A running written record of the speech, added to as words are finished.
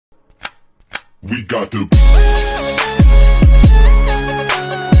We got to.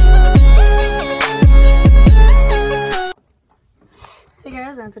 Hey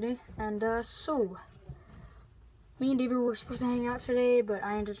guys, Anthony, and so me and David were supposed to hang out today, but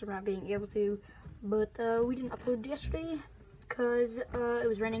I ended up not being able to. But we didn't upload yesterday because it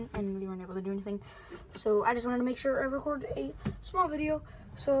was raining and we weren't able to do anything. So I just wanted to make sure I recorded a small video.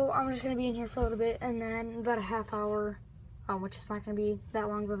 So I'm just gonna be in here for a little bit, and then about a half hour, which is not gonna be that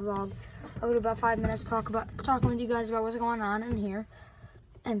long of a vlog. I'll do about 5 minutes talking with you guys about what's going on in here,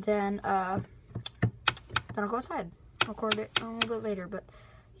 and then I'll go outside. Record it a little bit later, but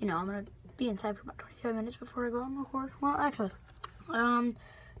you know, I'm gonna be inside for about 25 minutes before I go out and record. Well, actually,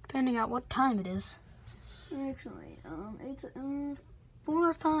 depending on what time it is. Actually, it's 4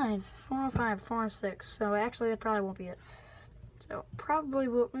 or 5, 4 or 5, 4 or 6. So actually, that probably won't be it. So probably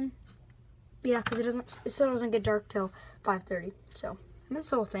won't. Yeah, because it still doesn't get dark till 5:30. So I made this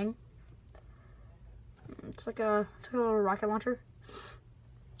whole thing. It's like a little rocket launcher.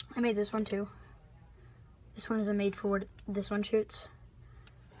 I made this one too. This one isn't made for what this one shoots.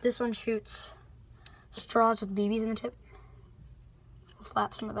 This one shoots straws with BBs in the tip, with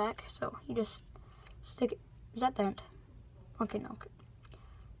flaps in the back. So you just stick it. Is that bent? Okay, no.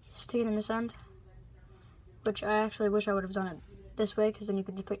 Stick it in this end, which I actually wish I would have done it this way, because then you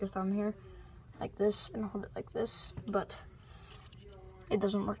could just put your thumb here, like this, and hold it like this. But it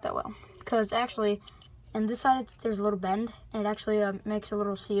doesn't work that well, because actually, and this side, there's a little bend, and it actually makes a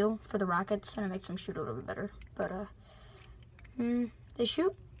little seal for the rockets, and it makes them shoot a little bit better. But, they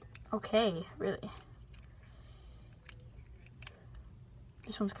shoot okay, really.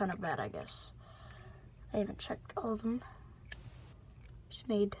 This one's kind of bad, I guess. I haven't checked all of them. Just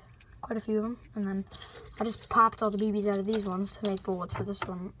made quite a few of them, and then I just popped all the BBs out of these ones to make bullets for this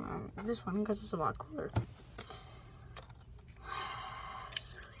one, because it's a lot cooler.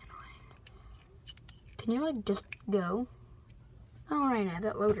 Can you, like, just go? Oh, right now,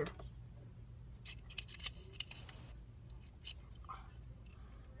 that loader.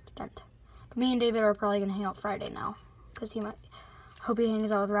 Dent. But me and David are probably going to hang out Friday now, because hope he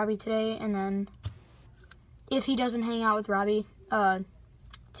hangs out with Robbie today, and then if he doesn't hang out with Robbie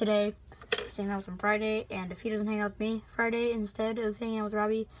today, he's hanging out with him Friday, and if he doesn't hang out with me Friday instead of hanging out with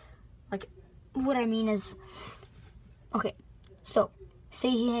Robbie, like, what I mean is, okay, so,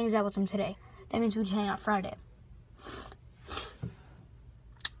 say he hangs out with him today. That means we'd hang out Friday.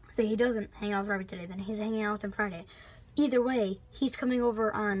 Say he doesn't hang out with Robbie today, then he's hanging out with him Friday. Either way, he's coming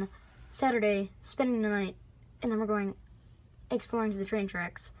over on Saturday, spending the night, and then we're going exploring to the train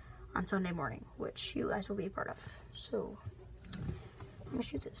tracks on Sunday morning, which you guys will be a part of. So, I'm gonna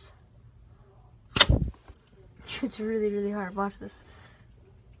shoot this. It shoots really, really hard. Watch this.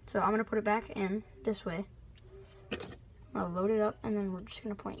 So, I'm gonna put it back in this way. I'm gonna load it up, and then we're just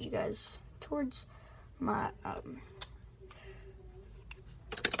gonna point you guys towards my that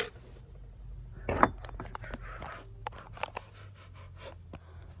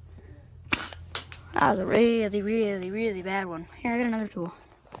was a really, really, really bad one. Here, I got another tool.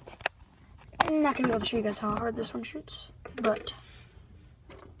 I'm not gonna be able to show you guys how hard this one shoots, but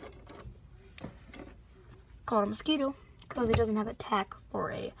call it a mosquito because it doesn't have a tack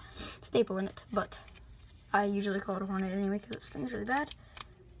or a staple in it, but I usually call it a hornet anyway because this thing's really bad.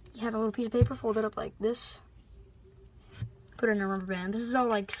 You have a little piece of paper, fold it up like this, put it in a rubber band. This is all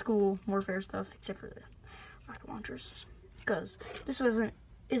like school warfare stuff, except for the rocket launchers, because this isn't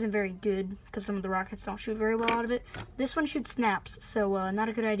very good, because some of the rockets don't shoot very well out of it. This one shoots snaps, so not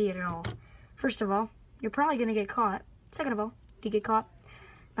a good idea at all. First of all, you're probably gonna get caught. Second of all, if you get caught,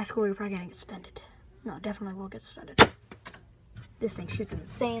 my school, you're probably gonna get suspended. No, definitely will get suspended. This thing shoots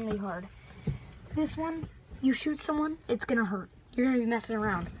insanely hard. This one, you shoot someone, it's gonna hurt. You're gonna be messing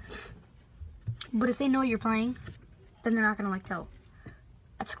around. But if they know you're playing, then they're not gonna like tell.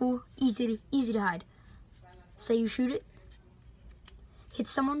 At school, easy to hide. Say you shoot it, hit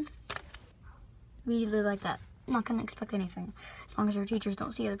someone, immediately like that. Not gonna expect anything, as long as your teachers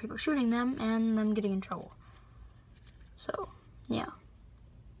don't see other people shooting them and them getting in trouble. So, yeah.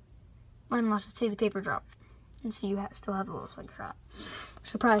 Unless it's, say, the paper drop, and so you still have a little slingshot.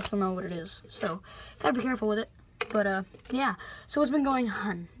 So probably still know what it is. So, gotta be careful with it. But, yeah. So what's been going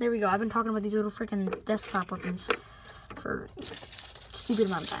on? There we go. I've been talking about these little freaking desktop weapons for a stupid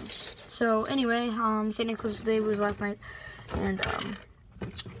amount of time. So, anyway, St. Nicholas Day was last night, and,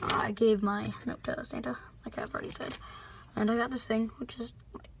 I gave my note to Santa, like I've already said. And I got this thing, which is,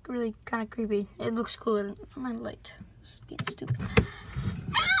 like, really kind of creepy. It looks cooler than my light. It's being stupid.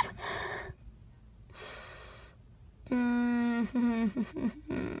 I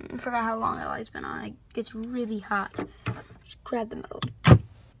forgot how long that light's been on. It gets really hot. Just grab the metal.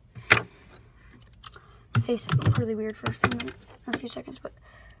 face really weird for a few seconds, but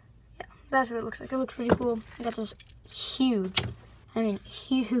yeah, that's what it looks like. It looks pretty cool. I got this huge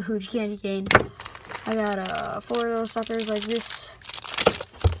candy cane. I got 4 of those suckers like this,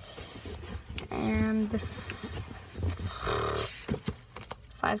 and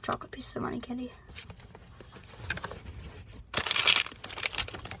 5 chocolate pieces of money candy.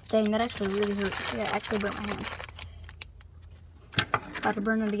 Dang, that actually really hurt. Yeah, it actually burnt my hand. About to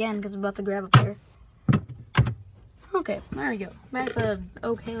burn it again because I'm about to grab up there. Okay, there we go. Back to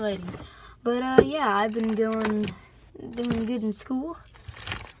okay lighting. But yeah, I've been doing good in school.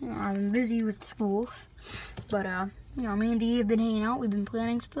 I've been busy with school. But you know, me and Dee have been hanging out. We've been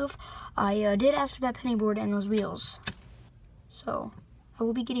planning stuff. I did ask for that penny board and those wheels. So I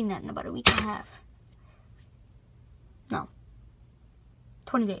will be getting that in about a week and a half. No.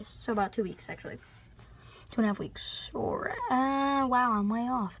 20 days. So about 2 weeks actually. 2.5 weeks. Or wow, I'm way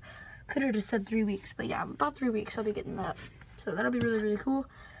off. Could have just said 3 weeks, but yeah, about 3 weeks I'll be getting that. So that'll be really, really cool.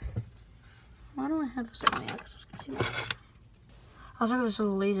 Why do I have this on me? I guess I was gonna see that. I was looking at this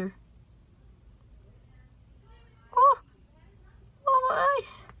little laser. Oh! Oh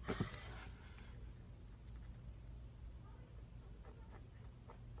my!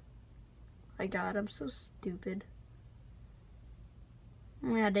 My God, I'm so stupid.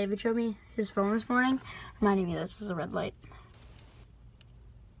 Yeah, David showed me his phone this morning, reminding me this is a red light.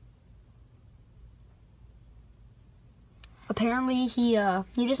 Apparently, he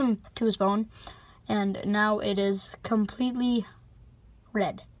did something to his phone, and now it is completely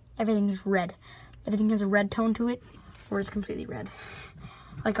red. Everything's red. Everything has a red tone to it, or it's completely red.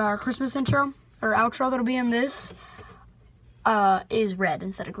 Like our Christmas intro, or outro that'll be in this, is red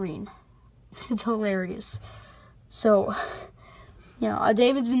instead of green. It's hilarious. So, you know,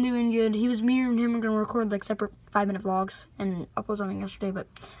 David's been doing good. Me and him are going to record like separate 5-minute vlogs and upload something yesterday, but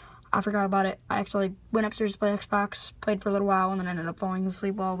I forgot about it. I actually went upstairs to play Xbox, played for a little while, and then ended up falling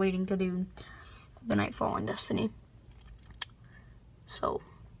asleep while waiting to do the Nightfall in Destiny. So,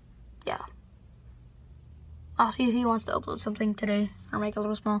 yeah. I'll see if he wants to upload something today, or make a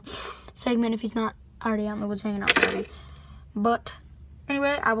little small segment if he's not already out in the woods hanging out already. But,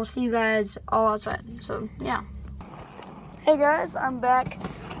 anyway, I will see you guys all outside. So, yeah. Hey guys, I'm back.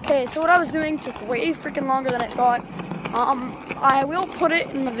 Okay, so what I was doing took way freaking longer than I thought. I will put it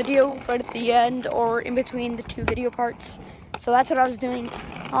in the video right at the end or in between the 2 video parts. So that's what I was doing.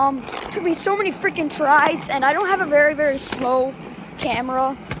 It took me so many freaking tries, and I don't have a very, very slow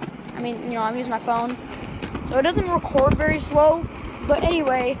camera. I mean, you know, I'm using my phone, so it doesn't record very slow. But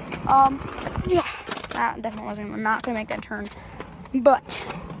anyway, yeah, that definitely not gonna make that turn. But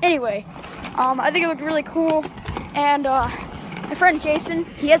anyway, I think it looked really cool. And my friend Jason,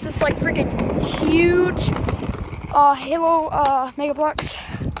 he has this like freaking huge Halo Mega Bloks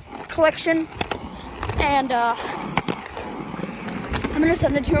collection, and I'm gonna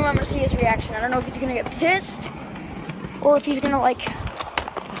send it to him. I'm gonna see his reaction. I don't know if he's gonna get pissed or if he's gonna like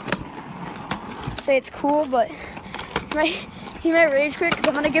say it's cool, but he might rage quit because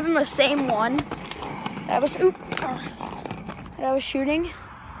I'm gonna give him the same one that I was shooting,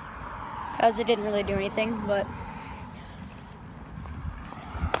 because it didn't really do anything, but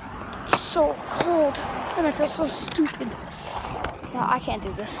it's so cold and I feel so stupid. No, I can't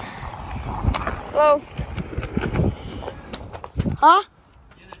do this. Hello? Huh?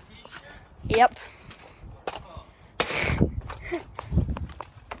 Yep.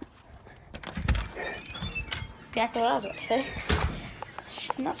 Exactly what I was about to say.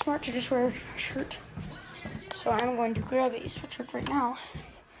 It's not smart to just wear a shirt. So I'm going to grab a sweatshirt right now.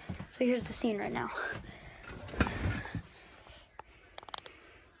 So here's the scene right now.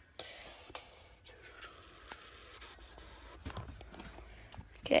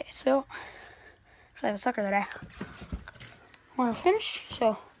 Okay, so I have a sucker that I want to finish.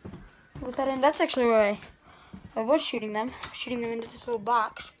 So with that in, that's actually where I was shooting them. Shooting them into this little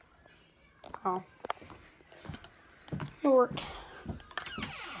box. Oh, it worked.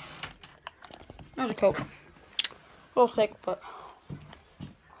 That was a coat. A little thick, but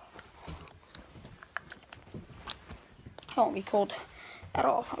it won't be cold at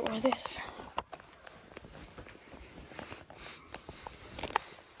all. I'll wear this.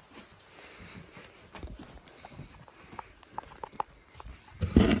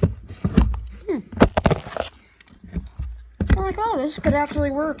 I'm like, oh, this could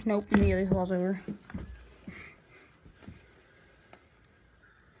actually work. Nope, immediately falls over.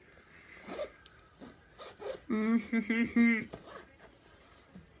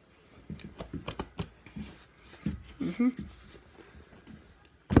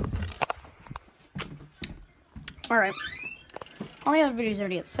 Alright. All the other videos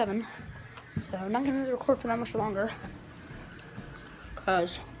already at 7. So I'm not gonna record for that much longer,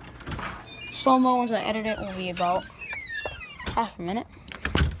 cause slow-mo once I edit it will be about half a minute.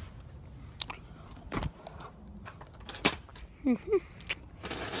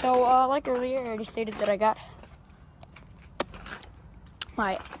 So like earlier, I already stated that I got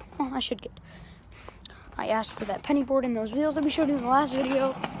my, I asked for that penny board and those wheels that we showed you in the last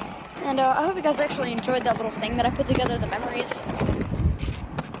video. And I hope you guys actually enjoyed that little thing that I put together, the memories.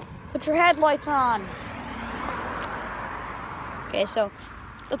 Put your headlights on. Okay, so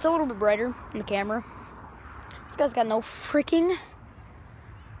it's a little bit brighter in the camera. This guy's got no freaking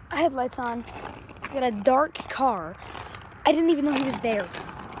headlights on. He's got a dark car. I didn't even know he was there.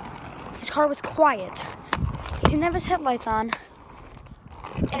 His car was quiet. He didn't have his headlights on.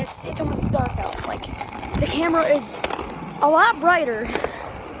 And it's almost dark out. Like, the camera is a lot brighter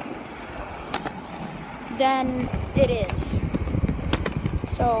than it is.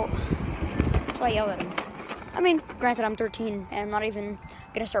 So, that's why I yell at him. I mean, granted, I'm 13 and I'm not even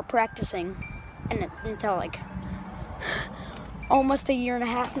gonna start practicing until like almost a year and a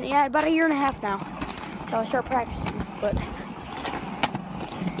half. Yeah, about a year and a half now until I start practicing. But,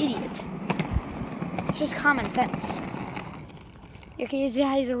 idiot. It's just common sense. Okay, he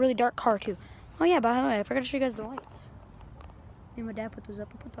has a really dark car too. Oh yeah, by the way, I forgot to show you guys the lights. Me and my dad put those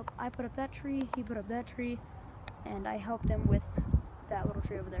up. I put up that tree, he put up that tree, and I helped him with that little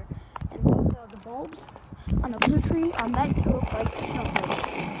tree over there. And those are the bulbs on the blue tree are meant to look like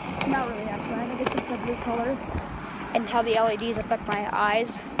snowflakes. Not really, actually. I think it's just the blue color and how the LEDs affect my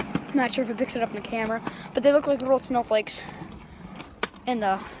eyes. I'm not sure if it picks it up in the camera, but they look like little snowflakes. And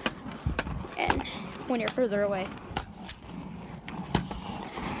when you're further away.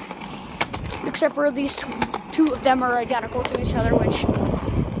 Except for these two of them are identical to each other, which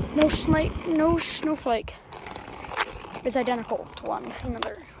no snowflake is identical to one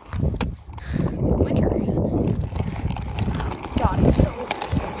another. Winter. God, it's so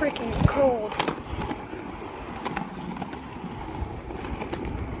freaking cold.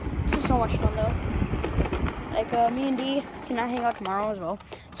 This is so much fun though. Like me and D cannot hang out tomorrow as well,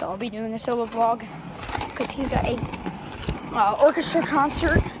 so I'll be doing a solo vlog because he's got a orchestra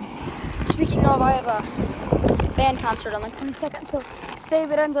concert. Speaking of, I have a band concert on the 22nd, so if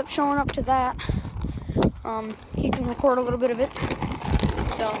David ends up showing up to that, he can record a little bit of it.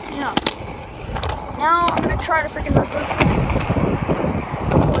 So, yeah. Now I'm going to try to freaking reverse.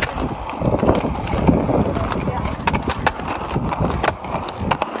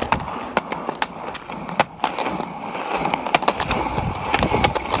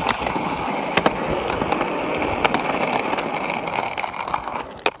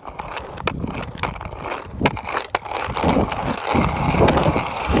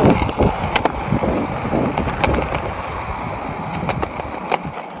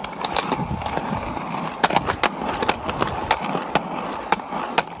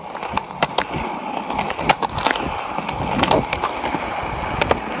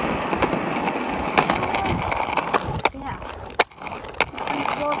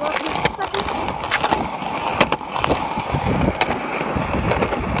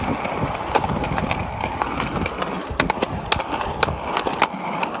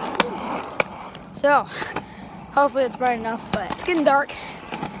 So, hopefully it's bright enough, but it's getting dark.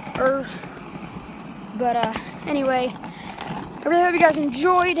 But anyway, I really hope you guys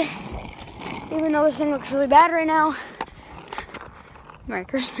enjoyed, even though this thing looks really bad right now. Merry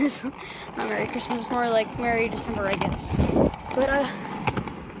Christmas. Not Merry Christmas, more like Merry December, I guess. But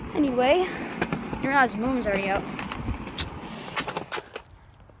anyway, you realize the moon's already out.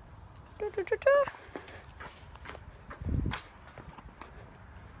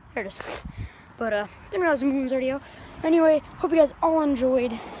 There it is. But didn't realize the movie was already out. Anyway, hope you guys all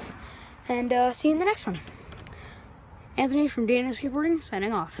enjoyed, and see you in the next one. Anthony from D.and.A.skateboarding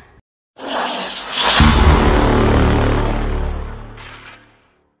signing off.